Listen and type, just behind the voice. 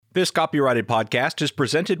This copyrighted podcast is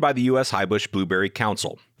presented by the U.S. Highbush Blueberry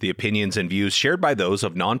Council. The opinions and views shared by those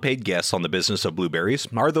of non-paid guests on the business of blueberries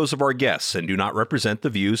are those of our guests and do not represent the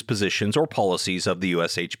views, positions, or policies of the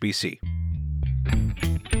USHBC.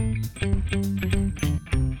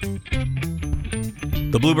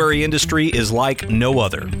 The blueberry industry is like no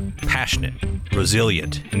other. Passionate,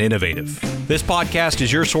 resilient, and innovative. This podcast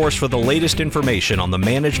is your source for the latest information on the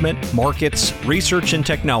management, markets, research, and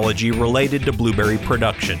technology related to blueberry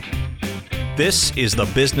production. This is the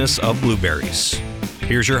business of blueberries.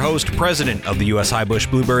 Here's your host, President of the U.S. Highbush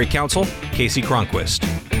Blueberry Council, Casey Cronquist.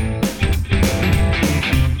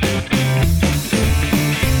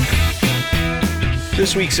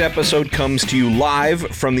 This week's episode comes to you live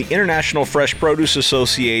from the International Fresh Produce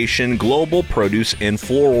Association Global Produce and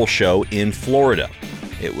Floral Show in Florida.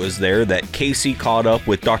 It was there that Casey caught up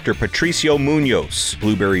with Dr. Patricio Muñoz,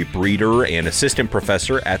 blueberry breeder and assistant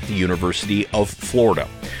professor at the University of Florida.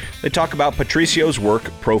 They talk about Patricio's work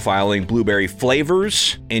profiling blueberry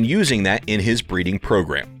flavors and using that in his breeding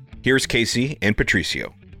program. Here's Casey and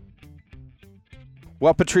Patricio.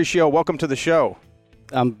 Well, Patricio, welcome to the show.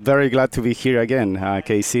 I'm very glad to be here again,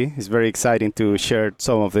 Casey. It's very exciting to share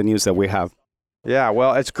some of the news that we have. Yeah,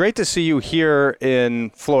 well, it's great to see you here in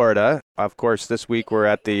Florida. Of course, this week we're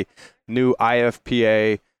at the new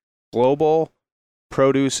IFPA Global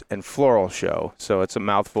Produce and Floral Show. So it's a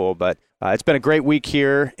mouthful, but it's been a great week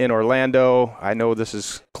here in Orlando. I know this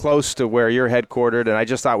is close to where you're headquartered, and I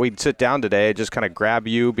just thought we'd sit down today and just kind of grab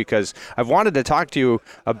you because I've wanted to talk to you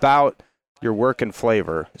about your work and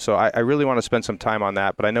flavor. So I really want to spend some time on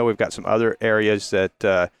that, but I know we've got some other areas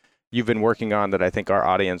that you've been working on that I think our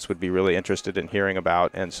audience would be really interested in hearing about.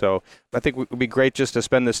 And so I think it would be great just to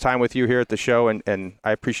spend this time with you here at the show, and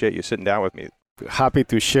I appreciate you sitting down with me. Happy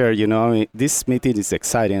to share. This meeting is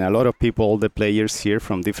exciting. A lot of people, all the players here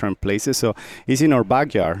from different places. So it's in our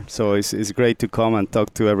backyard. So it's great to come and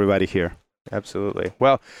talk to everybody here. Absolutely.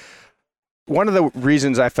 Well, one of the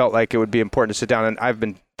reasons I felt like it would be important to sit down, and I've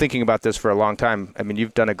been thinking about this for a long time. I mean,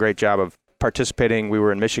 you've done a great job of participating. We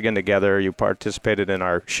were in Michigan together. You participated in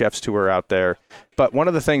our chef's tour out there. But one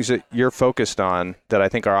of the things that you're focused on that I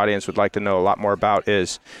think our audience would like to know a lot more about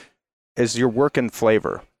is your work in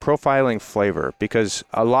flavor, profiling flavor, because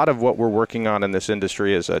a lot of what we're working on in this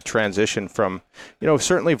industry is a transition from,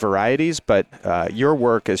 certainly varieties, but your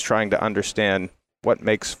work is trying to understand what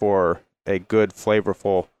makes for a good,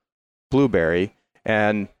 flavorful blueberry.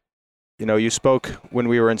 And you spoke when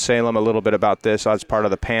we were in Salem a little bit about this as part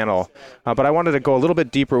of the panel, but I wanted to go a little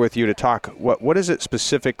bit deeper with you to talk. What is it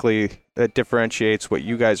specifically that differentiates what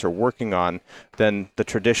you guys are working on than the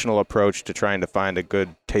traditional approach to trying to find a good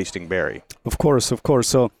tasting berry? Of course.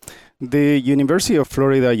 So the University of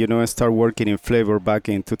Florida, started working in flavor back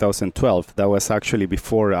in 2012. That was actually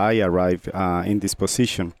before I arrived in this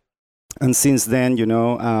position. And since then,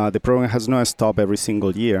 the program has not stopped every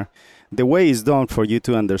single year. The way it's done, for you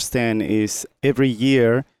to understand, is every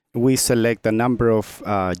year we select a number of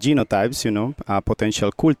genotypes,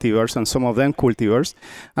 potential cultivars, and some of them cultivars,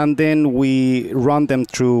 and then we run them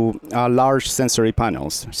through large sensory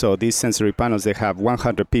panels. So these sensory panels, they have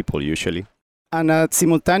 100 people usually. And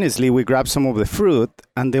simultaneously, we grab some of the fruit,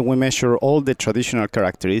 and then we measure all the traditional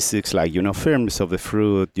characteristics like, firmness of the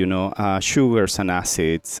fruit, sugars and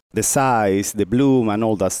acids, the size, the bloom, and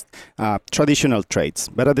all those traditional traits.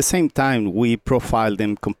 But at the same time, we profile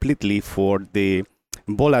them completely for the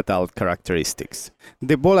volatile characteristics.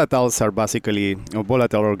 The volatiles are basically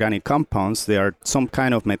volatile organic compounds. They are some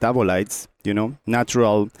kind of metabolites,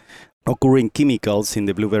 natural occurring chemicals in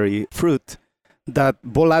the blueberry fruit that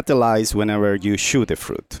volatilize whenever you chew the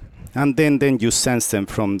fruit. And then you sense them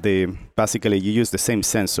basically you use the same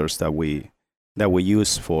sensors that we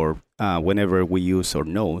use for whenever we use our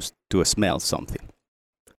nose to smell something.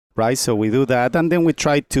 Right? So we do that, and then we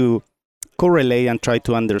try to correlate and try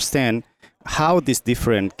to understand how these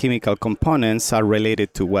different chemical components are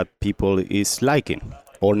related to what people is liking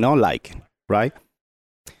or not liking, right?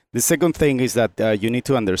 The second thing is that you need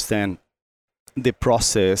to understand the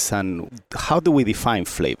process and how do we define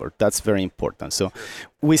flavor. That's very important. So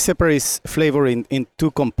we separate flavor in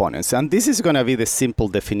two components, and this is going to be the simple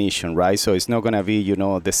definition, right? So it's not going to be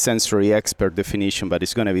the sensory expert definition, but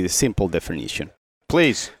it's going to be the simple definition.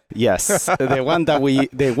 Please. Yes, the one that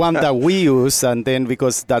we use, and then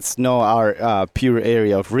because that's not our pure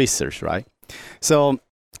area of research, right? So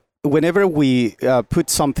whenever we put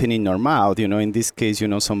something in our mouth, in this case,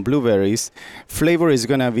 some blueberries, flavor is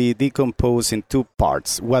going to be decomposed in two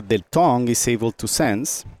parts. What the tongue is able to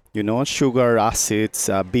sense, sugar, acids,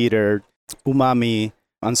 bitter, umami,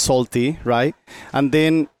 and salty, right? And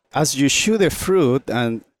then as you chew the fruit,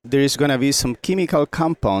 and there is going to be some chemical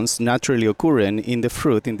compounds naturally occurring in the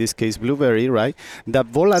fruit, in this case blueberry, right, that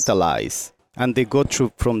volatilize. And they go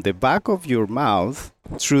through from the back of your mouth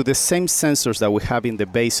through the same sensors that we have in the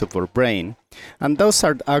base of our brain. And those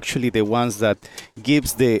are actually the ones that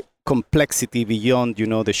gives the complexity beyond,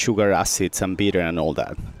 the sugar, acids, and bitter and all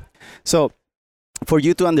that. So for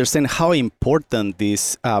you to understand how important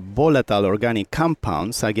these volatile organic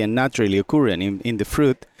compounds, again, naturally occurring in the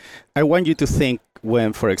fruit, I want you to think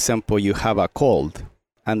when, for example, you have a cold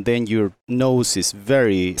and then your nose is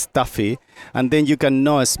very stuffy and then you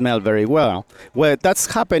cannot smell very well. What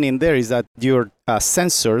that's happening there is that your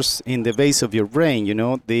sensors in the base of your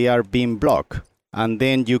brain, they are being blocked. And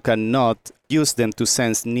then you cannot use them to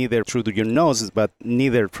sense neither through your nose, but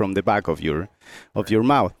neither from the back of your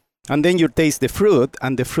mouth. And then you taste the fruit,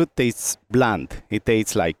 and the fruit tastes bland. It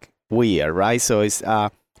tastes like weird, right? So it's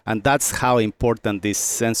and that's how important these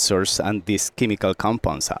sensors and these chemical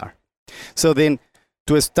compounds are. So then,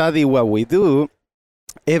 to study what we do,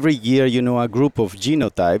 every year, a group of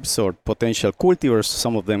genotypes or potential cultivars,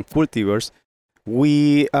 some of them cultivars,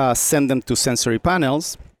 we send them to sensory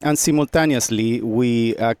panels, and simultaneously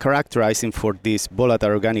we characterize them for these volatile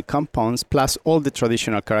organic compounds, plus all the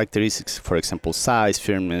traditional characteristics, for example, size,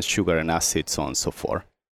 firmness, sugar, and acid, so on and so forth.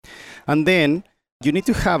 And then you need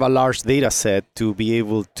to have a large data set to be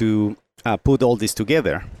able to put all this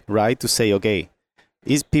together, right? To say, okay,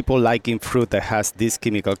 is people liking fruit that has these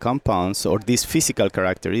chemical compounds or these physical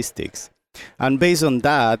characteristics? And based on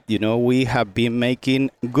that, we have been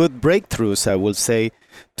making good breakthroughs, I will say,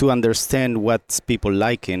 to understand what's people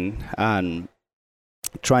liking and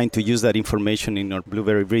trying to use that information in our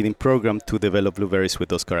blueberry breeding program to develop blueberries with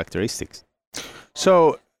those characteristics.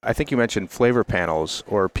 So I think you mentioned flavor panels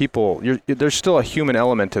or people. There's still a human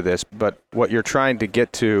element to this, but what you're trying to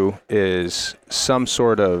get to is some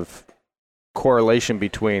sort of correlation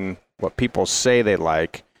between what people say they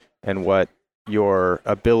like and what your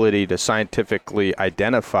ability to scientifically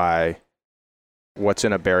identify what's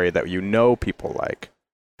in a berry that people like.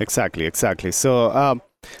 Exactly. So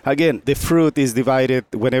again, the fruit is divided.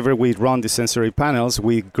 Whenever we run the sensory panels,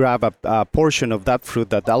 we grab a portion of that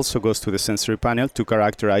fruit that also goes to the sensory panel to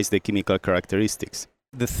characterize the chemical characteristics.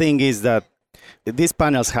 The thing is that these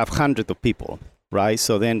panels have hundreds of people, right?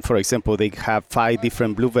 So then, for example, they have 5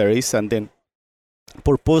 different blueberries, and then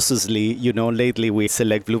purposely, lately we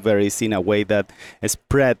select blueberries in a way that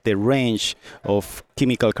spread the range of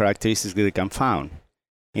chemical characteristics that they can find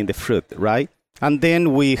in the fruit, right? And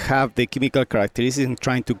then we have the chemical characteristics and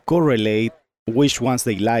trying to correlate which ones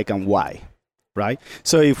they like and why, right?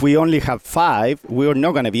 So if we only have 5, we're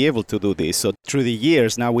not going to be able to do this. So through the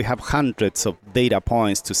years, now we have hundreds of data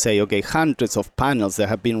points to say, okay, hundreds of panels that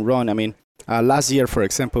have been run. I mean, last year, for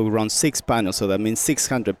example, we run 6 panels. So that means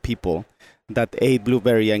 600 people that ate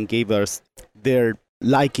blueberry and gave us their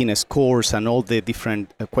liking scores and all the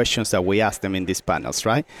different questions that we asked them in these panels,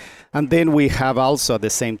 right? And then we have also at the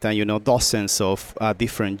same time, dozens of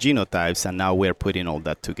different genotypes, and now we're putting all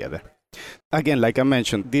that together. Again, like I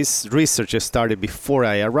mentioned, this research started before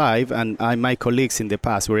I arrived, and my colleagues in the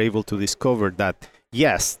past were able to discover that,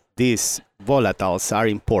 yes, these volatiles are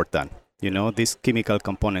important. These chemical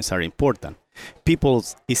components are important. People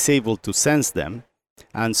is able to sense them,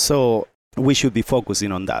 and so we should be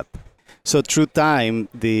focusing on that. So through time,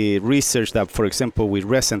 the research that, for example, we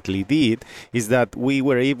recently did is that we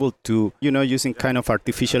were able to, using kind of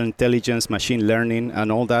artificial intelligence, machine learning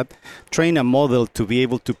and all that, train a model to be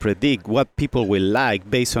able to predict what people will like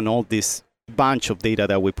based on all this bunch of data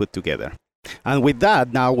that we put together. And with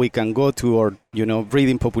that, now we can go to our,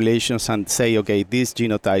 breeding populations and say, okay, these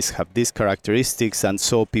genotypes have these characteristics and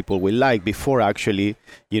so people will like before actually,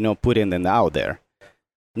 putting them out there.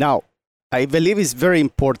 Now, I believe it's very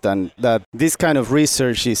important that this kind of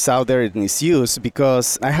research is out there and is used,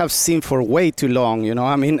 because I have seen for way too long,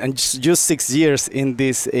 and just 6 years in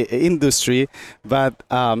this industry, but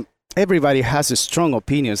everybody has strong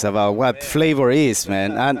opinions about what flavor is,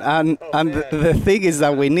 man. And the thing is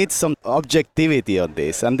that we need some objectivity on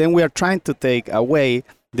this. And then we are trying to take away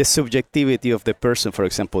the subjectivity of the person, for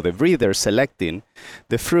example, the breeder selecting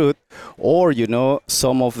the fruit, or,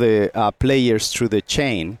 some of the players through the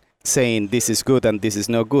chain saying this is good and this is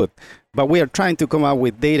not good. But we are trying to come up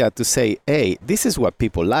with data to say, hey, this is what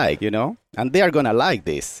people like, and they are going to like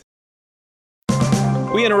this.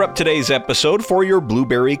 We interrupt today's episode for your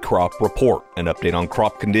Blueberry Crop Report, an update on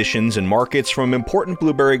crop conditions and markets from important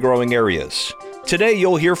blueberry growing areas. Today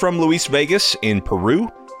you'll hear from Luis Vegas in Peru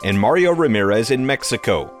and Mario Ramirez in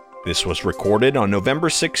Mexico. This was recorded on November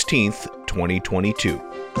 16th, 2022.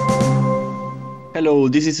 Hello,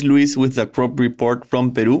 this is Luis with the Crop Report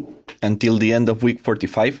from Peru. until the end of week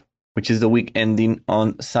 45, which is the week ending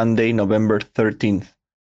on Sunday, November 13th.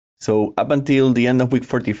 So up until the end of week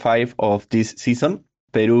 45 of this season,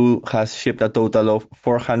 Peru has shipped a total of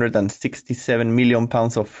 467 million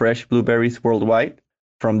pounds of fresh blueberries worldwide.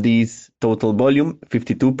 From this total volume,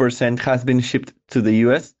 52% has been shipped to the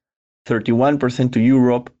US, 31% to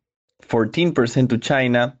Europe, 14% to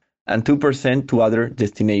China, and 2% to other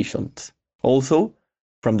destinations. Also,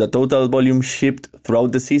 from the total volume shipped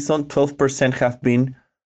throughout the season, 12% have been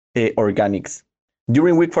organics.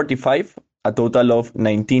 During week 45, a total of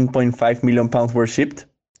 19.5 million pounds were shipped.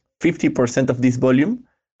 50% of this volume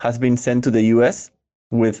has been sent to the US,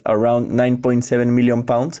 with around 9.7 million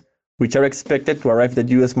pounds, which are expected to arrive at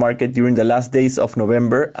the US market during the last days of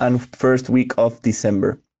November and first week of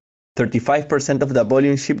December. 35% of the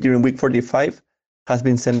volume shipped during week 45 has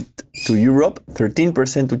been sent to Europe,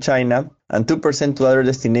 13% to China, and 2% to other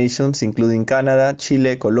destinations, including Canada,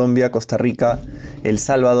 Chile, Colombia, Costa Rica, El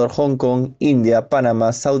Salvador, Hong Kong, India,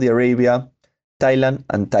 Panama, Saudi Arabia, Thailand,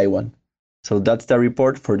 and Taiwan. So that's the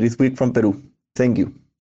report for this week from Peru. Thank you.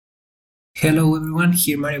 Hello everyone,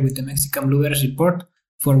 here Mario with the Mexican Blueberries Report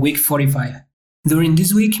for week 45. During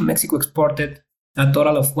this week, Mexico exported a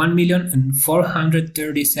total of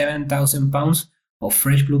 1,437,000 pounds of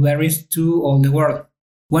fresh blueberries to all the world.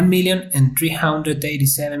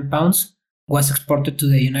 1,387 pounds was exported to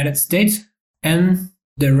the United States, and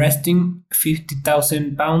the resting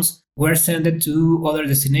 50,000 pounds were sent to other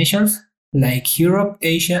destinations like Europe,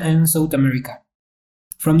 Asia, and South America.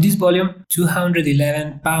 From this volume,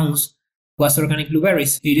 211 pounds was organic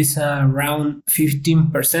blueberries. It is around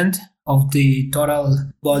 15% of the total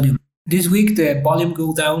volume. This week, the volume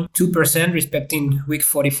go down 2% respecting week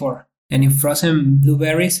 44. And in frozen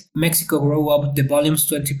blueberries, Mexico grew up the volumes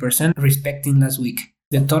 20% respecting last week.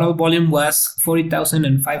 The total volume was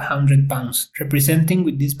 40,500 pounds, representing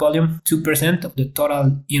with this volume 2% of the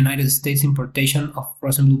total United States importation of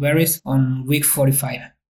frozen blueberries on week 45.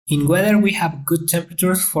 In weather, we have good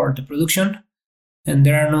temperatures for the production, and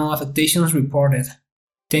there are no affectations reported.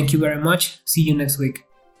 Thank you very much. See you next week.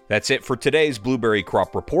 That's it for today's Blueberry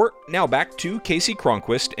Crop Report. Now back to Casey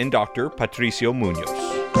Cronquist and Dr. Patricio Muñoz.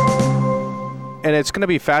 And it's going to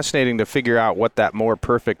be fascinating to figure out what that more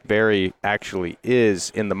perfect berry actually is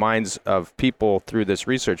in the minds of people through this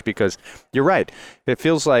research, because you're right. It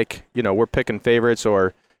feels like, we're picking favorites,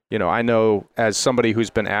 or, I know as somebody who's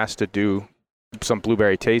been asked to do some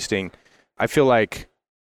blueberry tasting, I feel like,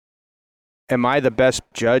 am I the best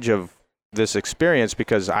judge of this experience?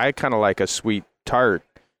 Because I kind of like a sweet tart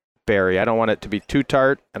berry. I don't want it to be too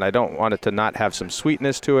tart, and I don't want it to not have some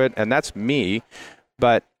sweetness to it, and that's me.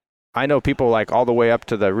 But I know people like all the way up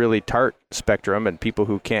to the really tart spectrum, and people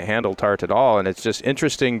who can't handle tart at all. And it's just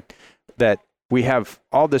interesting that we have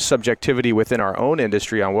all this subjectivity within our own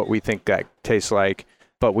industry on what we think that tastes like,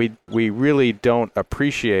 but we really don't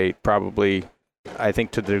appreciate, probably, I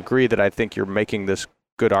think to the degree that I think you're making this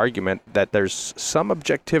good argument, that there's some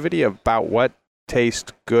objectivity about what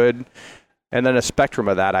tastes good, and then a spectrum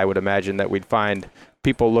of that I would imagine that we'd find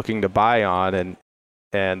people looking to buy on.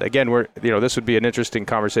 And again, this would be an interesting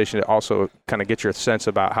conversation to also kind of get your sense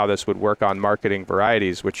about how this would work on marketing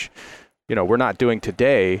varieties, which, we're not doing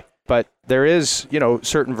today. But there is,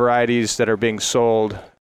 certain varieties that are being sold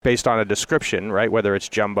based on a description, right? Whether it's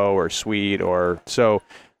jumbo or sweet, or so.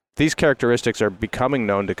 These characteristics are becoming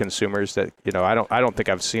known to consumers that, I don't think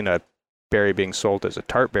I've seen a berry being sold as a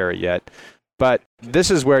tart berry yet. But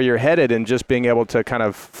this is where you're headed, in just being able to kind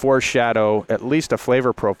of foreshadow at least a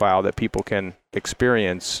flavor profile that people can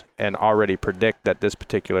experience and already predict that this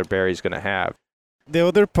particular berry is going to have. The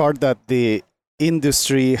other part that the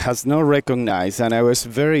industry has not recognized, and I was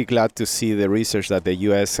very glad to see the research that the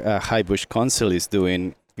U.S. High-Bush Council is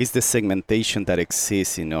doing, is the segmentation that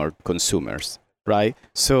exists in our consumers, right?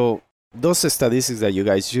 So those statistics that you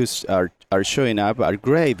guys use are showing up are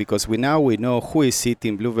great, because we know who is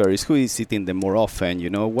eating blueberries, who is eating them more often,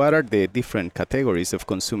 what are the different categories of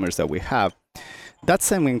consumers that we have. That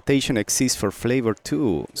segmentation exists for flavor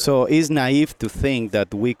too. So it's naive to think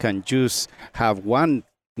that we can just have one,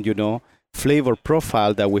 flavor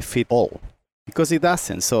profile that we fit all, because it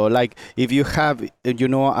doesn't. So like if you have,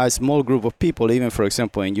 a small group of people, even for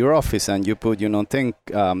example in your office, and you put, 10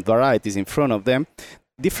 varieties in front of them,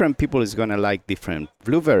 different people is going to like different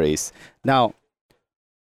blueberries. Now,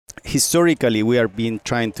 historically, we are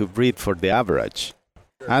trying to breed for the average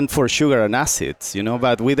and for sugar and acids,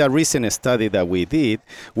 but with a recent study that we did,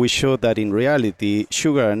 we showed that in reality,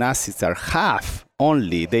 sugar and acids are half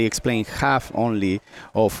only, they explain half only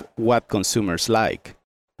of what consumers like.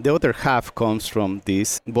 The other half comes from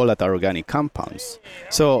these volatile organic compounds.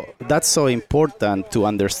 So that's so important to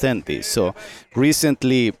understand this. So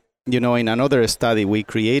recently, in another study, we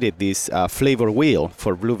created this flavor wheel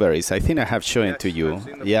for blueberries. I think I have shown it to you.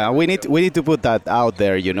 Yeah, we need to put that out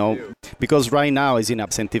there, because right now it's in a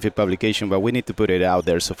scientific publication, but we need to put it out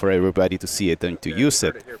there so for everybody to see it and to use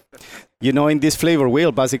it. In this flavor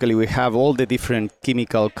wheel, basically we have all the different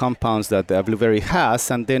chemical compounds that a blueberry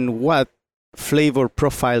has, and then what flavor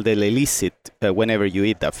profile they'll elicit whenever you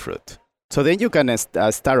eat that fruit. So then you can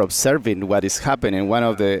start observing what is happening. One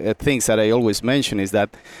of the things that I always mention is that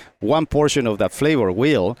one portion of that flavor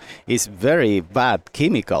wheel is very bad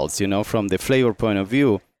chemicals, from the flavor point of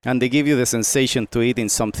view. And they give you the sensation to eating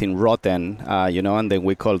something rotten, and then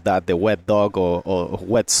we call that the wet dog or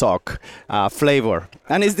wet sock flavor.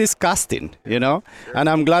 And it's disgusting, And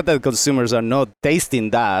I'm glad that consumers are not tasting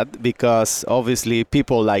that, because obviously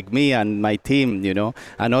people like me and my team,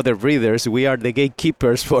 and other breeders, we are the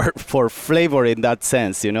gatekeepers for flavor in that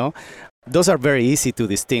sense, Those are very easy to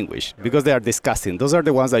distinguish because they are disgusting. Those are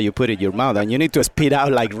the ones that you put in your mouth and you need to spit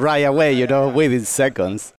out like right away, within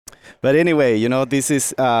seconds. But anyway, this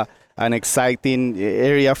is an exciting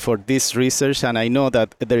area for this research, and I know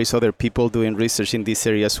that there is other people doing research in this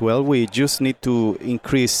area as well. We just need to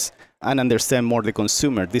increase and understand more the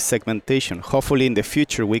consumer, this segmentation. Hopefully in the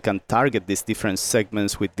future we can target these different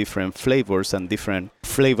segments with different flavors and different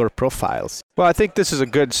flavor profiles. Well, I think this is a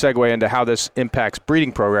good segue into how this impacts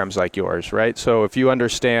breeding programs like yours, right? So if you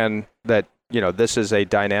understand that, this is a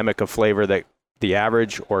dynamic of flavor that the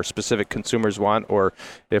average or specific consumers want, or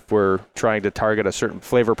if we're trying to target a certain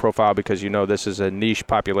flavor profile because this is a niche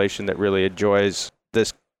population that really enjoys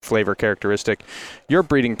this flavor characteristic, your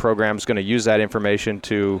breeding program is going to use that information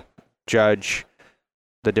to judge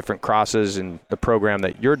the different crosses in the program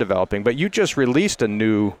that you're developing. But you just released a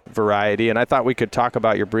new variety, and I thought we could talk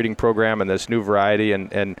about your breeding program and this new variety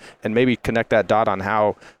and maybe connect that dot on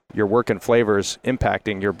how your work in flavors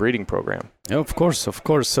impacting your breeding program. Of course.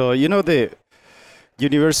 So, the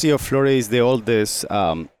University of Florida is the oldest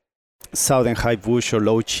southern high bush or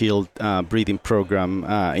low chill breeding program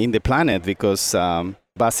in the planet, because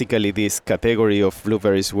basically this category of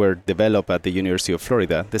blueberries were developed at the University of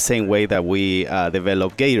Florida, the same way that we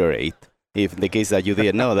developed Gatorade. If in the case that you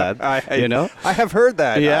didn't know that, I have heard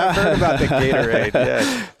that. Yeah, I've heard about the Gatorade.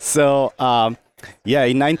 Yeah. So.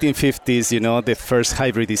 In 1950s, the first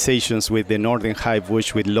hybridizations with the northern high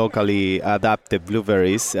bush with locally adapted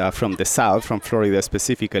blueberries from the south, from Florida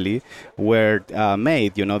specifically, were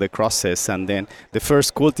made, the crosses. And then the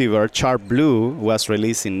first cultivar, Chart Blue, was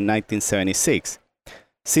released in 1976.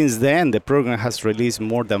 Since then, the program has released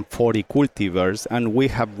more than 40 cultivars, and we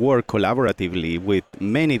have worked collaboratively with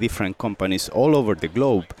many different companies all over the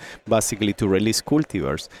globe, basically to release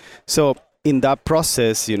cultivars. So in that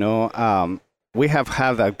process, we have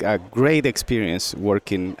had a great experience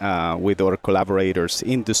working with our collaborators,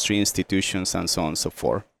 industry institutions, and so on and so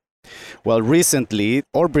forth. Well, recently,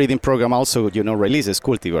 our breeding program also, releases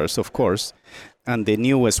cultivars, of course, and the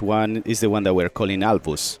newest one is the one that we're calling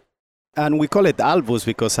Albus. And we call it Albus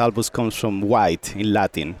because Albus comes from white in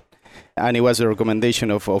Latin. And it was a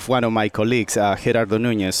recommendation of one of my colleagues, Gerardo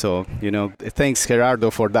Muñoz. So, thanks,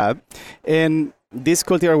 Gerardo, for that. And this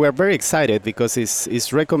cultivar, we're very excited because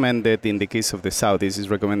it's recommended, in the case of the South, is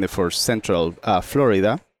recommended for central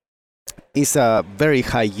Florida. It's a very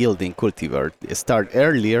high yielding cultivar. It starts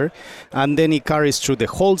earlier, and then it carries through the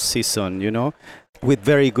whole season, with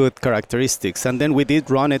very good characteristics. And then we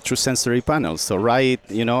did run it through sensory panels. So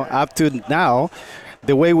up to now,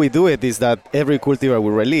 the way we do it is that every cultivar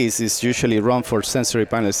we release is usually run for sensory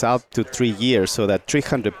panels up to 3 years, so that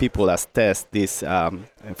 300 people has test this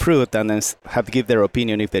fruit and then have to give their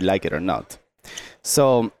opinion if they like it or not.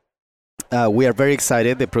 So we are very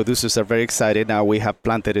excited. The producers are very excited. Now we have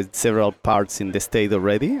planted it several parts in the state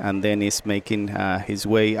already, and then it's making his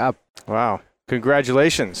way up. Wow.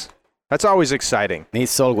 Congratulations. That's always exciting.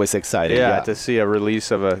 It's always exciting. Yeah, to see a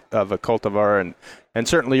release of a cultivar, and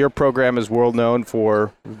certainly your program is world known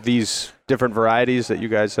for these different varieties that you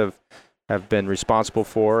guys have been responsible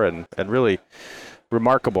for, and really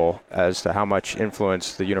remarkable as to how much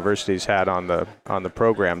influence the university's had on the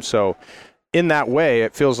program. So in that way,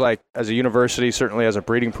 it feels like as a university, certainly as a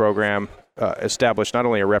breeding program, established not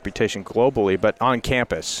only a reputation globally, but on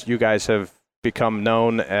campus. You guys have become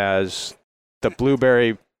known as the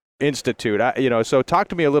Blueberry Institute. So talk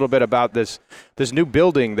to me a little bit about this new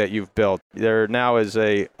building that you've built. There now is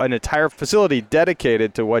an entire facility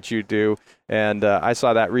dedicated to what you do, and I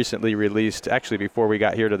saw that recently released, actually before we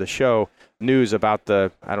got here to the show, news about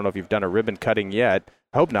I don't know if you've done a ribbon cutting yet.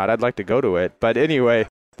 I hope not. I'd like to go to it. But anyway,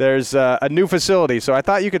 there's a new facility. So I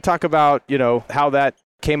thought you could talk about, how that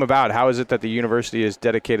came about. How is it that the university is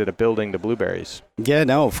dedicated a building to blueberries? Yeah,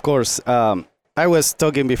 no, of course. I was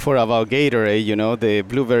talking before about Gatorade. The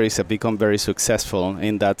blueberries have become very successful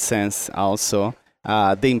in that sense also.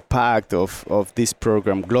 The impact of this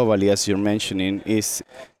program globally, as you're mentioning, is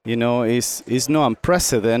no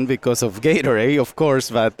unprecedented because of Gatorade, of course,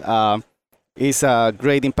 but it's a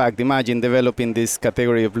great impact. Imagine developing this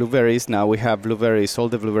category of blueberries. Now we have blueberries, all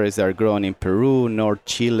the blueberries that are grown in Peru, North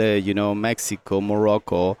Chile, Mexico,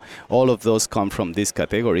 Morocco. All of those come from this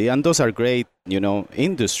category. And those are great,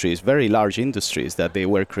 industries, very large industries that they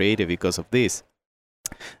were created because of this.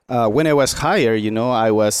 When I was hired,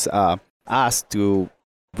 I was asked to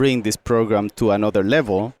bring this program to another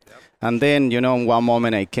level. And then, in one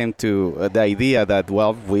moment I came to the idea that,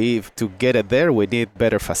 to get it there, we need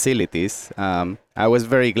better facilities. I was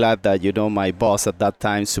very glad that, my boss at that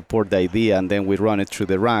time supported the idea, and then we run it through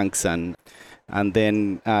the ranks. And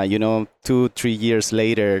then, 2-3 years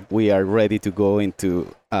later, we are ready to go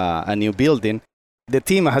into a new building. The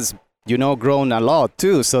team has, grown a lot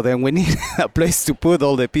too. So then we need a place to put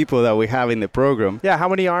all the people that we have in the program. Yeah, how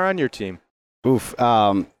many are on your team?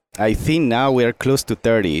 I think now we are close to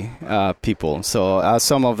 30 people. So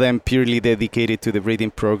some of them purely dedicated to the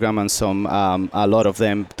breeding program, and some, a lot of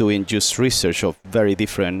them doing just research of very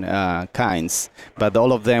different kinds. But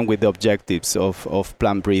all of them with the objectives of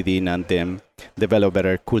plant breeding and then develop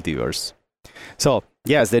better cultivars. So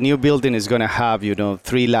yes, the new building is going to have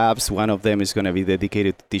 3 labs. One of them is going to be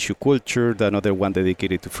dedicated to tissue culture, another one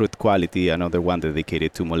dedicated to fruit quality, another one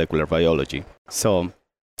dedicated to molecular biology. So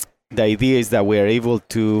the idea is that we are able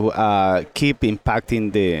to keep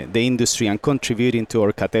impacting the industry and contributing to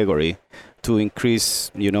our category to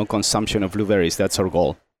increase, consumption of blueberries. That's our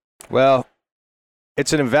goal. Well,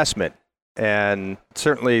 it's an investment, and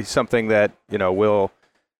certainly something that, will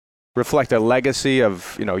reflect a legacy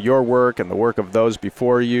of, your work and the work of those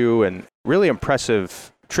before you, and really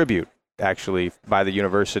impressive tribute, actually, by the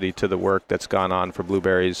university to the work that's gone on for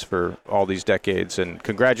blueberries for all these decades. And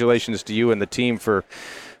congratulations to you and the team for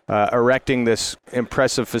erecting this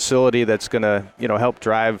impressive facility that's going to, help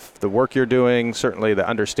drive the work you're doing, certainly the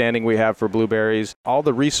understanding we have for blueberries, all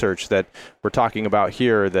the research that we're talking about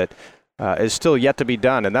here that is still yet to be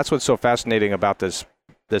done. And that's what's so fascinating about this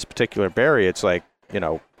particular berry. It's like,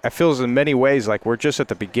 it feels in many ways like we're just at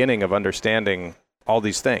the beginning of understanding all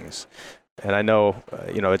these things. And I know,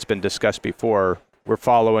 it's been discussed before, we're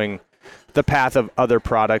following the path of other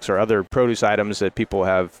products or other produce items that people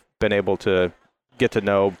have been able to get to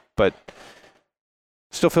know, but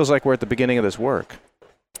still feels like we're at the beginning of this work.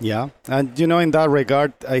 Yeah, and in that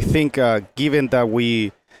regard, I think given that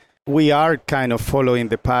we are kind of following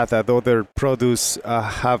the path that other produce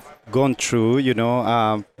have gone through,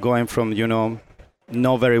 going from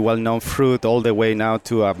not very well known fruit all the way now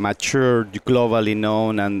to a mature, globally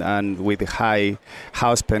known and with high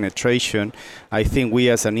house penetration. I think we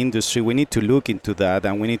as an industry, we need to look into that,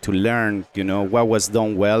 and we need to learn, what was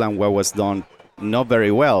done well and what was done not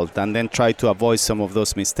very well, and then try to avoid some of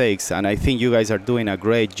those mistakes. And I think you guys are doing a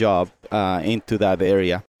great job into that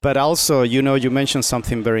area. But also, you mentioned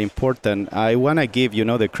something very important. I want to give,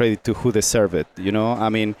 the credit to who deserve it.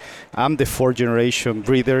 I'm the 4th generation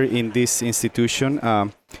breeder in this institution.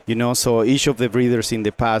 So each of the breeders in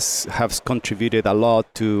the past have contributed a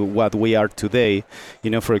lot to what we are today.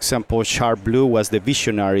 For example, Sharp Blue was the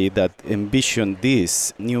visionary that envisioned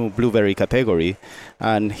this new blueberry category,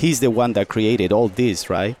 and he's the one that created all this,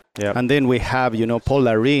 right? Yep. And then we have, Paul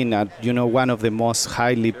Larin, one of the most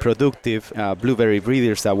highly productive blueberry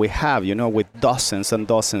breeders that we have, with dozens and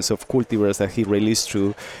dozens of cultivars that he released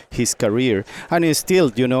through his career. And he still,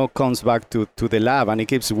 comes back to the lab, and he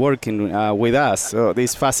keeps working with us. So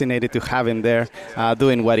it's fascinating to have him there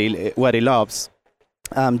doing what he loves.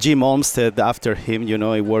 Jim Olmsted, after him,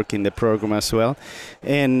 he worked in the program as well.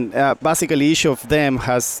 And basically, each of them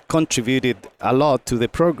has contributed a lot to the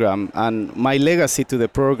program. And my legacy to the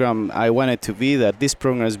program, I wanted to be that this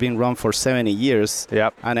program has been run for 70 years.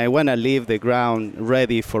 Yep. And I want to leave the ground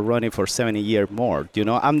ready for running for 70 years more.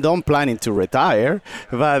 I'm done planning to retire,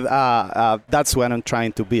 but that's what I'm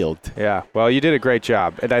trying to build. Yeah, well, you did a great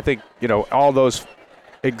job. And I think, all those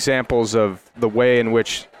examples of the way in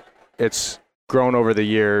which it's grown over the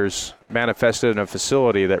years, manifested in a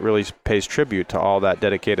facility that really pays tribute to all that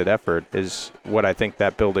dedicated effort is what I think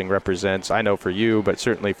that building represents. I know for you, but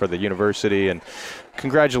certainly for the university. And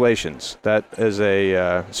congratulations. That is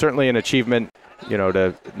certainly an achievement,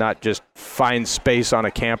 to not just find space on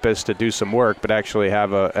a campus to do some work, but actually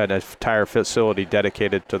have an entire facility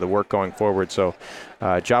dedicated to the work going forward. So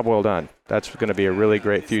job well done. that's going to be a really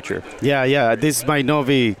great future. Yeah. This might not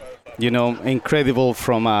be, incredible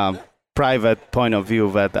from a private point of view,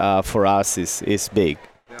 but for us is big.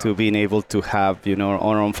 To being able to have,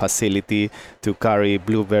 our own facility to carry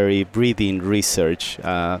blueberry breeding research,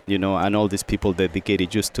 and all these people dedicated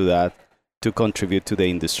just to that, to contribute to the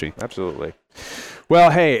industry. Absolutely. Well,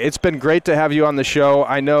 hey, it's been great to have you on the show.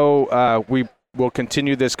 I know we will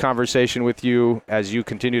continue this conversation with you as you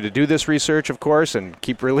continue to do this research, of course, and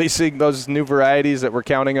keep releasing those new varieties that we're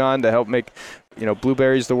counting on to help make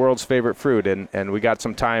blueberries the world's favorite fruit. And we got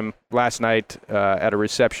some time last night at a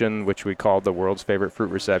reception, which we called the world's favorite fruit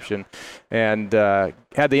reception, and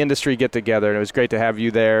had the industry get together. And it was great to have you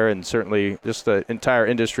there, and certainly just the entire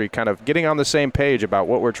industry kind of getting on the same page about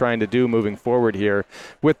what we're trying to do moving forward here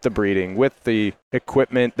with the breeding, with the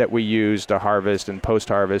equipment that we use to harvest and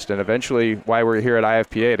post-harvest, and eventually why we're here at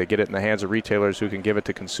IFPA, to get it in the hands of retailers who can give it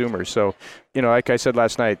to consumers. So, like I said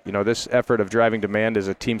last night, this effort of driving demand is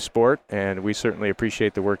a team sport, and we certainly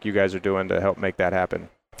appreciate the work you guys are doing to help make that happen.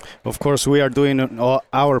 Of course, we are doing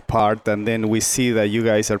our part, and then we see that you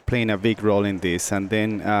guys are playing a big role in this, and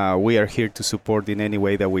then we are here to support in any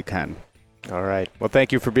way that we can. All right. Well,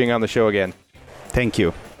 thank you for being on the show again. Thank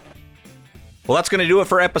you. Well, that's going to do it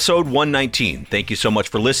for episode 119. Thank you so much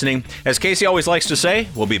for listening. As Casey always likes to say,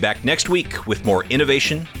 we'll be back next week with more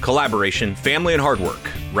innovation, collaboration, family, and hard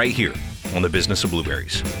work right here on the Business of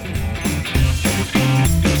Blueberries.